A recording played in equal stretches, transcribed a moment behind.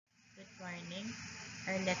Morning.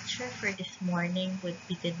 Our lecture for this morning would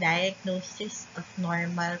be the diagnosis of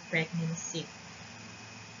normal pregnancy.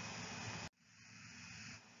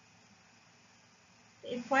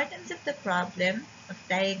 The importance of the problem of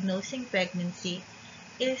diagnosing pregnancy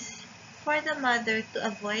is for the mother to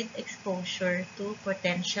avoid exposure to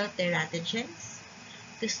potential teratogens,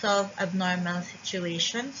 to solve abnormal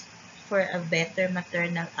situations for a better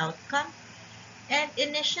maternal outcome, and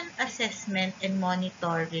initial assessment and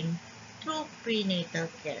monitoring through prenatal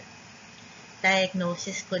care.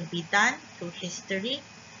 Diagnosis could be done through history,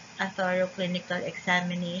 a thorough clinical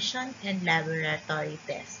examination, and laboratory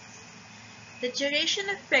tests. The duration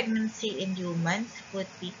of pregnancy in humans would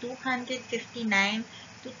be 259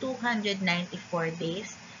 to 294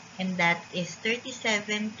 days, and that is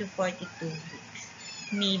 37 to 42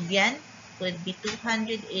 weeks. Median would be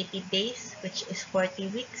 280 days, which is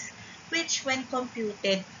 40 weeks, which when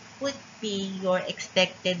computed would be your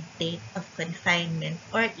expected date of confinement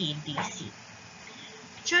or EDC.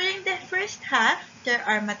 During the first half, there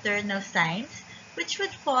are maternal signs which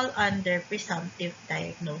would fall under presumptive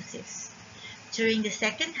diagnosis. During the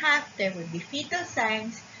second half, there would be fetal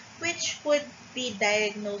signs which would be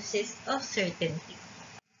diagnosis of certainty.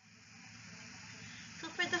 So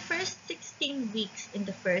for the first 16 weeks in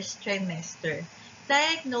the first trimester,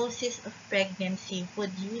 diagnosis of pregnancy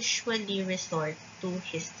would usually resort to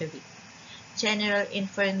history. General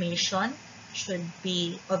information should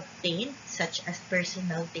be obtained, such as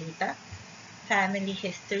personal data, family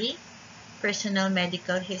history, personal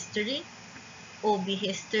medical history, OB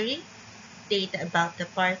history, data about the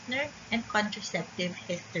partner, and contraceptive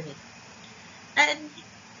history. And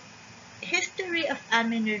history of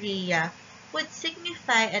amenorrhea would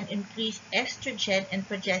signify an increased estrogen and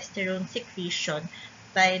progesterone secretion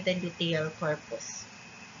by the luteal corpus.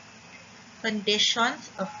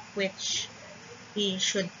 Conditions of which we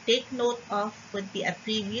should take note of would be a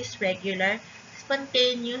previous regular,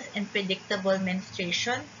 spontaneous, and predictable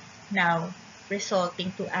menstruation, now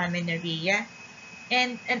resulting to amenorrhea,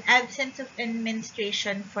 and an absence of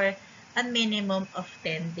menstruation for a minimum of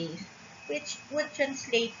 10 days, which would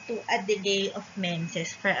translate to a delay of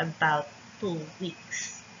menses for about 2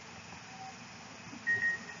 weeks.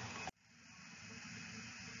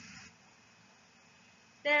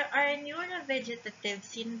 There are neurovegetative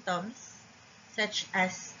symptoms such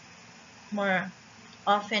as more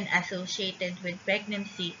often associated with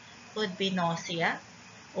pregnancy would be nausea.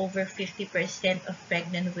 Over 50% of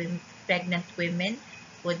pregnant women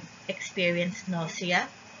would experience nausea.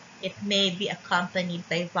 It may be accompanied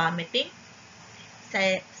by vomiting,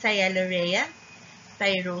 sialorrhea,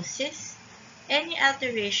 pyrosis, any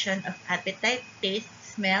alteration of appetite, taste,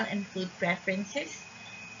 smell, and food preferences.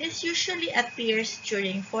 This usually appears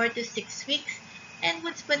during 4 to 6 weeks and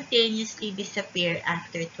would spontaneously disappear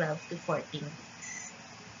after 12 to 14 weeks.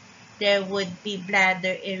 There would be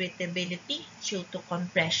bladder irritability due to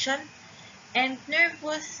compression, and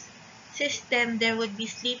nervous system, there would be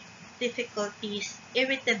sleep difficulties,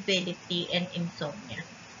 irritability, and insomnia.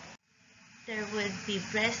 There would be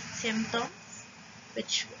breast symptoms,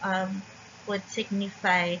 which would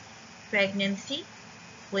signify pregnancy.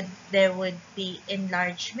 There would be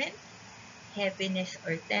enlargement, heaviness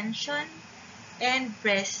or tension, and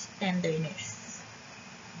breast tenderness.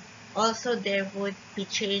 Also, there would be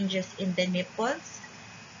changes in the nipples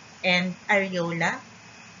and areola.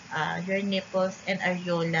 Your nipples and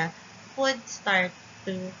areola would start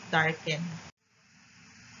to darken.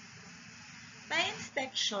 By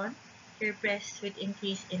inspection, your breasts would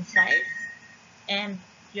increase in size and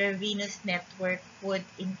your venous network would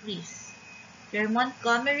increase. Your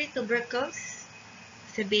Montgomery tubercles,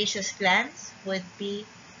 sebaceous glands would be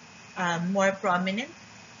more prominent,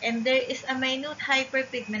 and there is a minute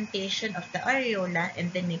hyperpigmentation of the areola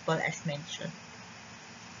and the nipple as mentioned.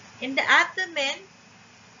 In the abdomen,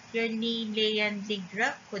 your Leland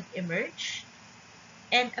ligra could emerge,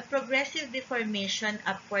 and a progressive deformation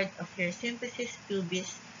upward of your symphysis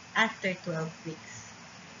pubis after 12 weeks.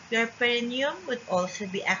 Your perineum would also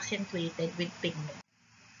be accentuated with pigment.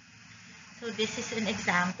 So this is an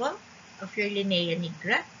example of your linea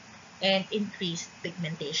nigra and increased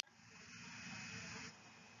pigmentation.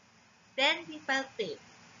 Then we palpate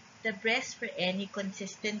the breast for any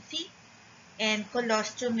consistency, and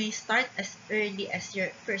colostrum may start as early as your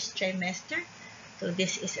first trimester. So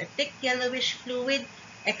this is a thick yellowish fluid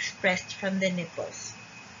expressed from the nipples.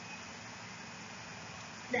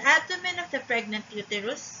 The abdomen of the pregnant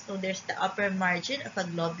uterus, so there's the upper margin of a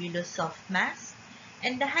globulous soft mass,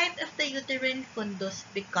 and the height of the uterine fundus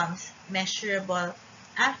becomes measurable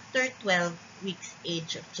after 12 weeks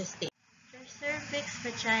age of gestation. Your cervix,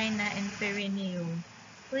 vagina, and perineum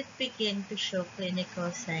would begin to show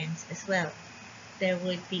clinical signs as well. There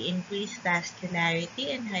would be increased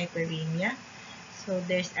vascularity and hyperemia. So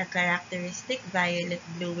there's a characteristic violet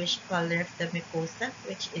bluish color of the mucosa,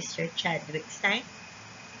 which is your Chadwick sign.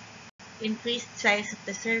 Increased size of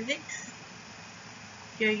the cervix.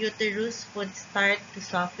 Your uterus would start to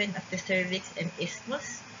soften of the cervix and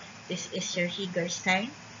isthmus. This is your Heger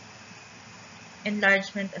sign.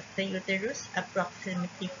 Enlargement of the uterus,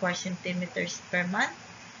 approximately 4 centimeters per month.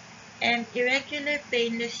 And irregular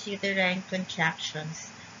painless uterine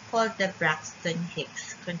contractions, called the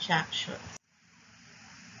Braxton-Hicks contractions.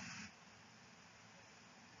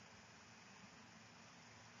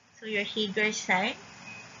 So your Heger sign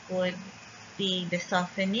would be the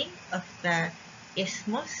softening of the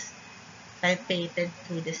isthmus palpated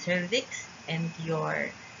through the cervix and your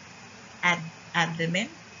abdomen.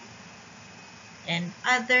 And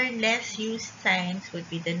other less used signs would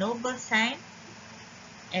be the Noble sign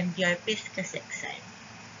and your Piscasex sign.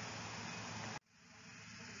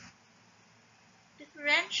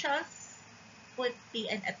 Differentials would be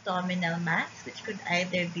an abdominal mass, which could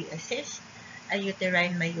either be a cyst, a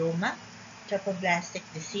uterine myoma, tropoblastic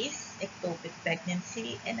disease, ectopic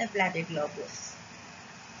pregnancy, and a bladder globus.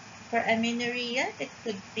 For amenorrhea, it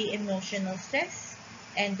could be emotional stress,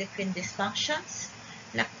 endocrine dysfunctions,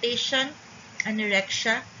 lactation,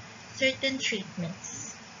 anorexia, certain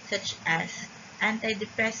treatments such as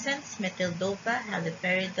antidepressants, methyldopa,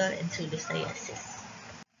 haloperidol, and pseudocyanosis.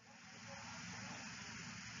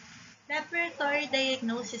 Laboratory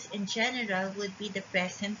diagnosis in general would be the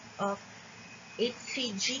presence of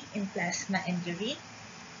HCG in plasma and urine.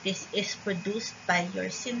 This is produced by your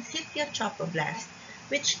syncytial trophoblast,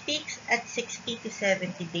 which peaks at 60 to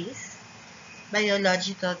 70 days.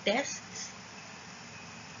 Biological tests,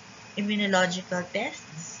 immunological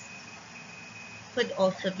tests could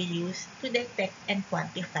also be used to detect and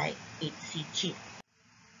quantify HCG.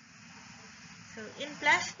 So in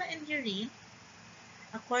plasma and urine,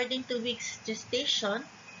 according to weeks gestation,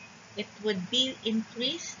 it would be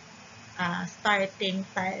increased starting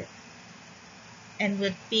 5 and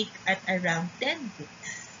would peak at around 10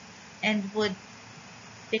 weeks and would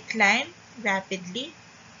decline rapidly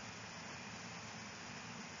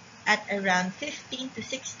at around 15 to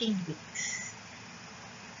 16 weeks.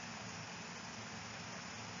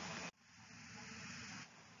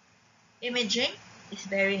 Imaging is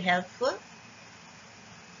very helpful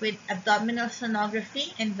with abdominal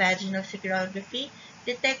sonography and vaginal scintigraphy,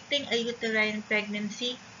 detecting a uterine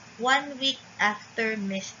pregnancy 1 week after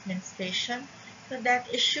missed menstruation. So that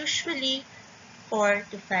is usually 4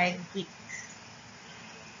 to 5 weeks.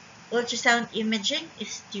 Ultrasound imaging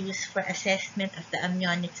is used for assessment of the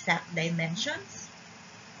amniotic sac dimensions,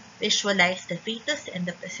 visualize the fetus and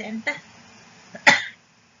the placenta,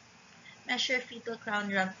 measure fetal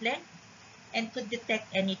crown rump length, and could detect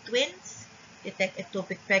any twins, detect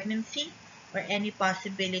ectopic pregnancy, or any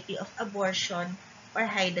possibility of abortion or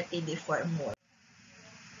hydatidiform mole.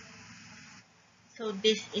 So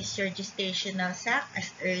this is your gestational sac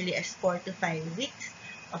as early as 4 to 5 weeks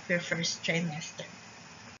of your first trimester.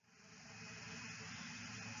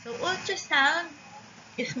 So ultrasound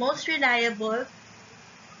is most reliable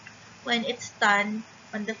when it's done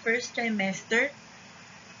on the first trimester.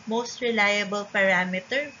 Most reliable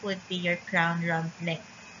parameter would be your crown rump length.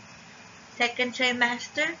 Second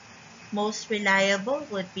trimester, most reliable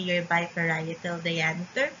would be your biparietal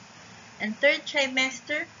diameter. And third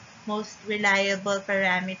trimester, most reliable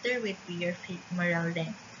parameter would be your femoral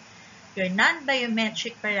length. Your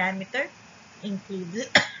non-biometric parameter includes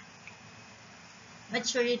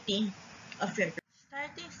maturity of your breast.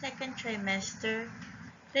 Starting second trimester,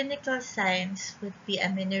 clinical signs would be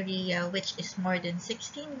amenorrhea, which is more than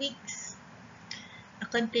 16 weeks, a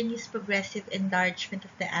continuous progressive enlargement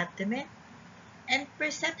of the abdomen, and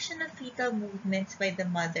perception of fetal movements by the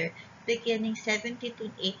mother beginning 17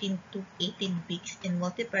 to 18 weeks in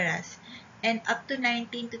multiparous and up to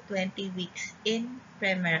 19 to 20 weeks in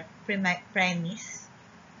primis,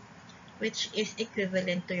 which is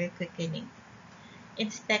equivalent to your quickening.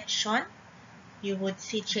 Inspection, you would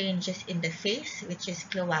see changes in the face, which is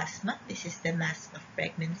cloasma. This is the mask of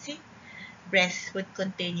pregnancy. Breasts would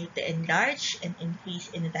continue to enlarge and increase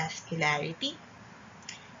in vascularity.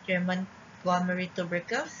 Your Montgomery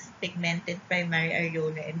tubercles, pigmented primary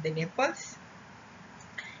areola in the nipples.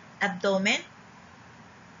 Abdomen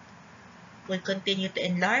would continue to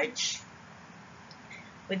enlarge.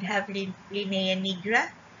 Would have linea nigra,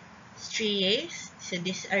 striae, so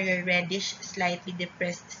these are your reddish, slightly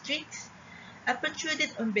depressed streaks. A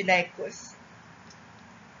protruded umbilicus,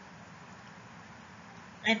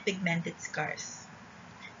 and pigmented scars.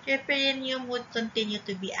 Your perineum would continue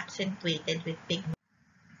to be accentuated with pigment.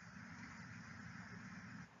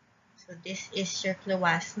 So this is your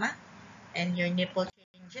cloasma and your nipple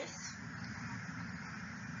changes.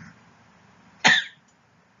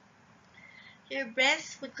 Your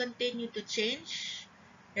breasts would continue to change.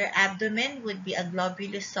 Your abdomen would be a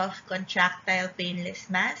globulous, soft, contractile, painless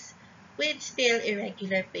mass with still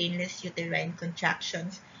irregular, painless uterine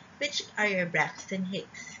contractions, which are your Braxton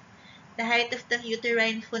Hicks. The height of the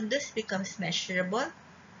uterine fundus becomes measurable,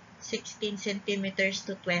 16 centimeters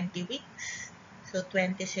to 20 weeks. So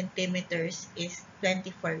 20 centimeters is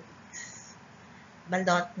 24 weeks.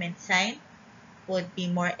 Ballotment sign would be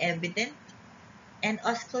more evident, and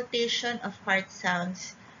auscultation of heart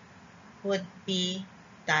sounds would be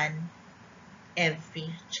done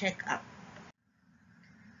every checkup.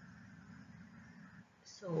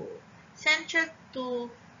 So, central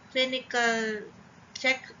to clinical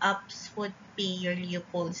checkups would be your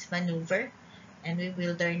Leopold's maneuver, and we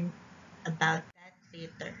will learn about that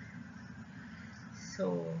later.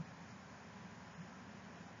 So,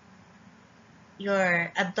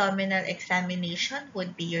 your abdominal examination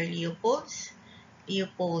would be your Leopold's.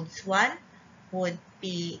 Leopold's 1 would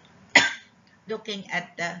be looking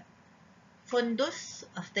at the fundus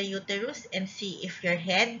of the uterus and see if your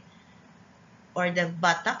head or the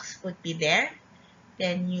buttocks would be there.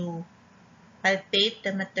 Then you palpate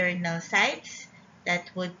the maternal sides. That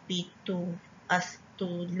would be to us to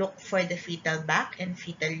look for the fetal back and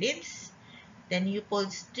fetal limbs. Then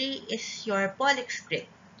Leopold's 3 is your Pollock script.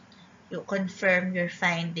 You confirm your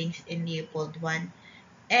findings in Leopold 1,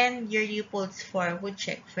 and your Leopold's 4 would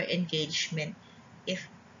check for engagement if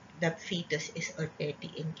the fetus is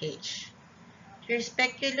already engaged. Your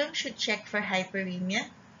speculum should check for hyperemia,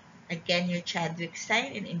 again your Chadwick's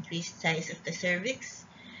sign and increased size of the cervix,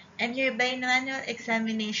 and your bimanual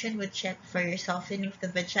examination would check for your softening of the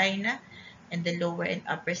vagina and the lower and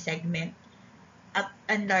upper segment,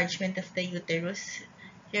 enlargement of the uterus,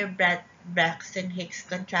 your Braxton Hicks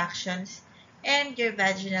contractions, and your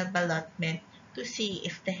vaginal ballotment to see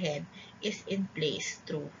if the head is in place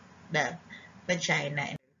through the vagina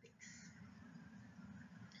and cervix.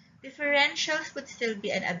 Differentials would still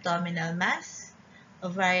be an abdominal mass,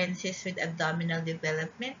 ovarian cyst with abdominal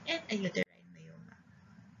development, and a uterine myoma.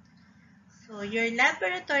 So your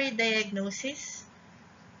laboratory diagnosis,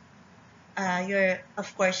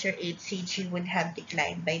 of course your HCG would have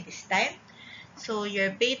declined by this time. So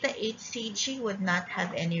your beta HCG would not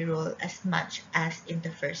have any role as much as in the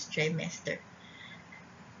first trimester.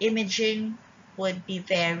 Imaging would be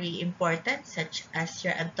very important, such as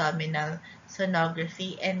your abdominal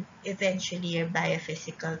sonography and eventually your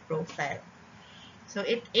biophysical profile. So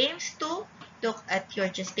it aims to look at your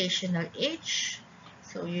gestational age.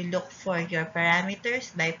 So you look for your parameters,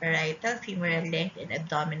 biparietal, femoral length, and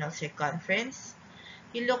abdominal circumference.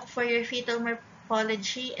 You look for your fetal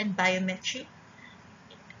morphology and biometry.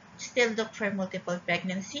 Still look for multiple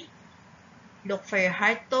pregnancy. Look for your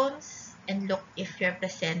heart tones, and look if your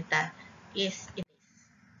placenta is in place.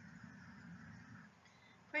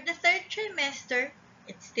 For the third trimester,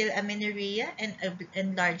 it's still amenorrhea and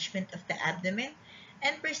enlargement of the abdomen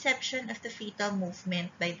and perception of the fetal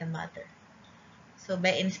movement by the mother. So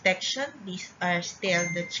by inspection, these are still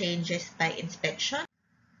the changes by inspection.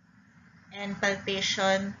 And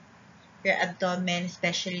palpation, your abdomen,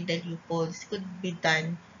 especially the loopholes, could be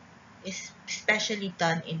done, is especially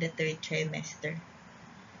done in the third trimester.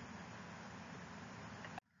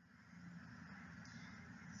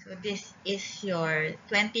 So this is your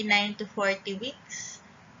 29 to 40 weeks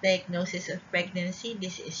diagnosis of pregnancy.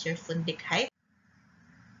 This is your fundic height.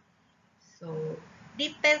 So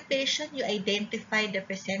deep palpation, you identify the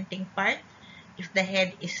presenting part. If the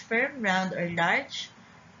head is firm, round, or large.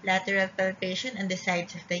 Lateral palpation on the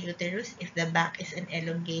sides of the uterus. If the back is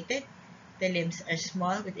elongated, the limbs are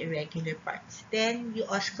small with irregular parts. Then you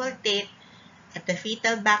auscultate at the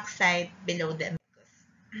fetal backside below the umbilicus.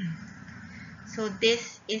 So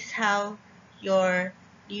this is how your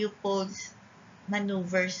Leopold's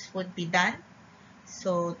maneuvers would be done.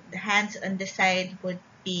 So the hands on the side would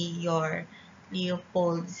be your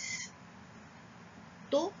Leopold's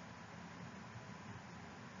 2.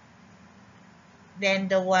 Then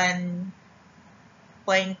the one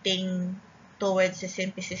pointing towards the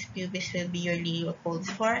symphysis pubis will be your Leopold's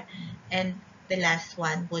 4. And the last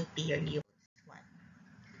one would be your Leopold's 1.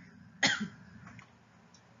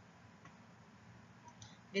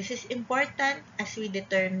 This is important as we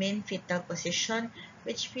determine fetal position,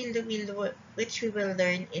 which we will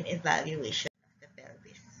learn in evaluation of the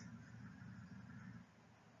pelvis.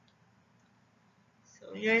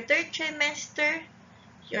 So your third trimester,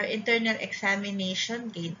 Your internal examination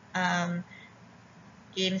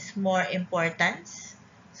gains more importance.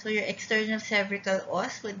 So your external cervical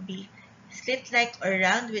os would be slit-like or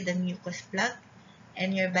round with a mucus plug,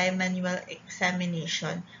 and your bimanual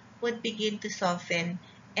examination would begin to soften,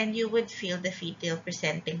 and you would feel the fetal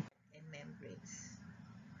presenting membranes.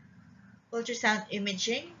 Ultrasound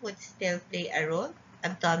imaging would still play a role,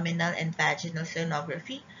 abdominal and vaginal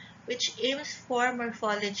sonography, which aims for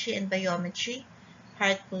morphology and biometry,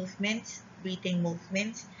 heart movements, breathing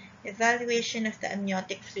movements, evaluation of the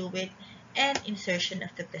amniotic fluid, and insertion of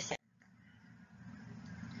the placenta.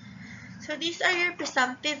 So these are your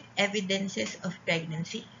presumptive evidences of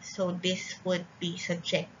pregnancy. So this would be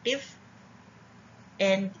subjective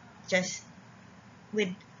and just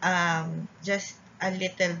with just a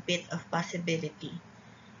little bit of possibility.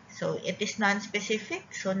 So it is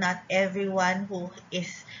non-specific, so not everyone who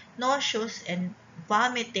is nauseous and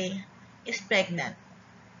vomiting is pregnant,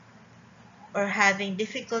 or having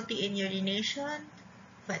difficulty in urination,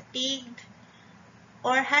 fatigued,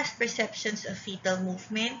 or has perceptions of fetal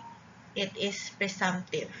movement. It is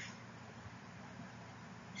presumptive.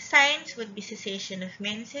 Signs would be cessation of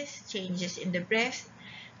menses, changes in the breast,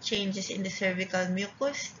 changes in the cervical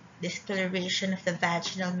mucus, discoloration of the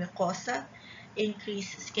vaginal mucosa,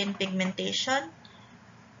 increased skin pigmentation,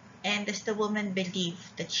 and does the woman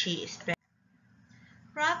believe that she is pregnant?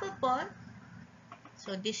 Probable,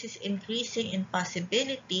 so this is increasing in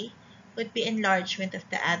possibility, would be enlargement of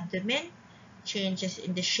the abdomen, changes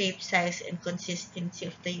in the shape, size, and consistency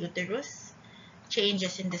of the uterus,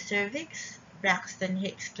 changes in the cervix, Braxton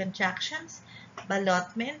Hicks contractions,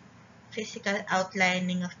 ballottement, physical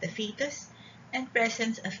outlining of the fetus, and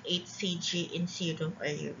presence of HCG in serum or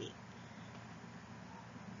urine.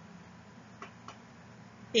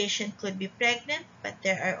 Patient could be pregnant, but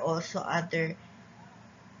there are also other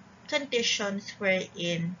conditions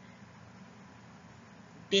wherein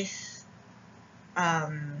this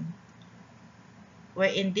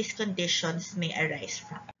wherein these conditions may arise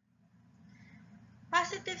from.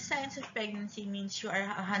 Positive signs of pregnancy means you are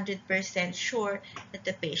 100% sure that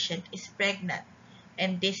the patient is pregnant,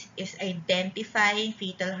 and this is identifying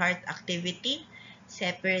fetal heart activity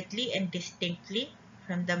separately and distinctly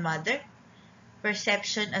from the mother,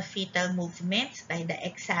 perception of fetal movements by the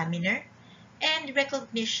examiner, and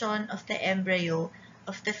recognition of the embryo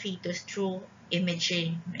of the fetus through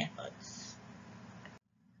imaging methods.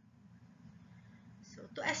 So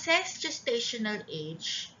to assess gestational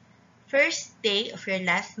age, first day of your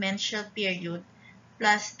last menstrual period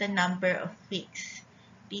plus the number of weeks.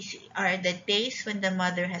 These are the days when the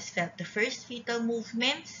mother has felt the first fetal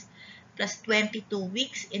movements, plus 22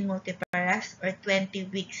 weeks in multiparous or 20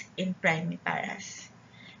 weeks in primiparous.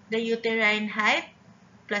 The uterine height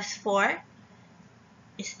plus 4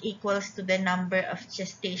 is equals to the number of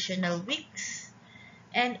gestational weeks,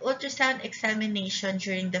 and ultrasound examination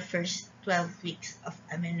during the first 12 weeks of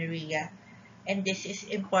amenorrhea. And this is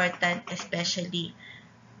important, especially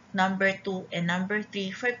number 2 and number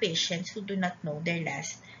 3 for patients who do not know their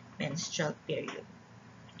last menstrual period.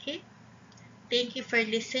 Okay? Thank you for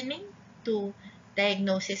listening to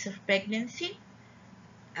Diagnosis of Pregnancy.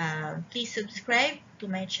 Please subscribe to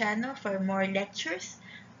my channel for more lectures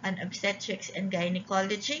on obstetrics and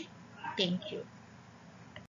gynecology. Thank you.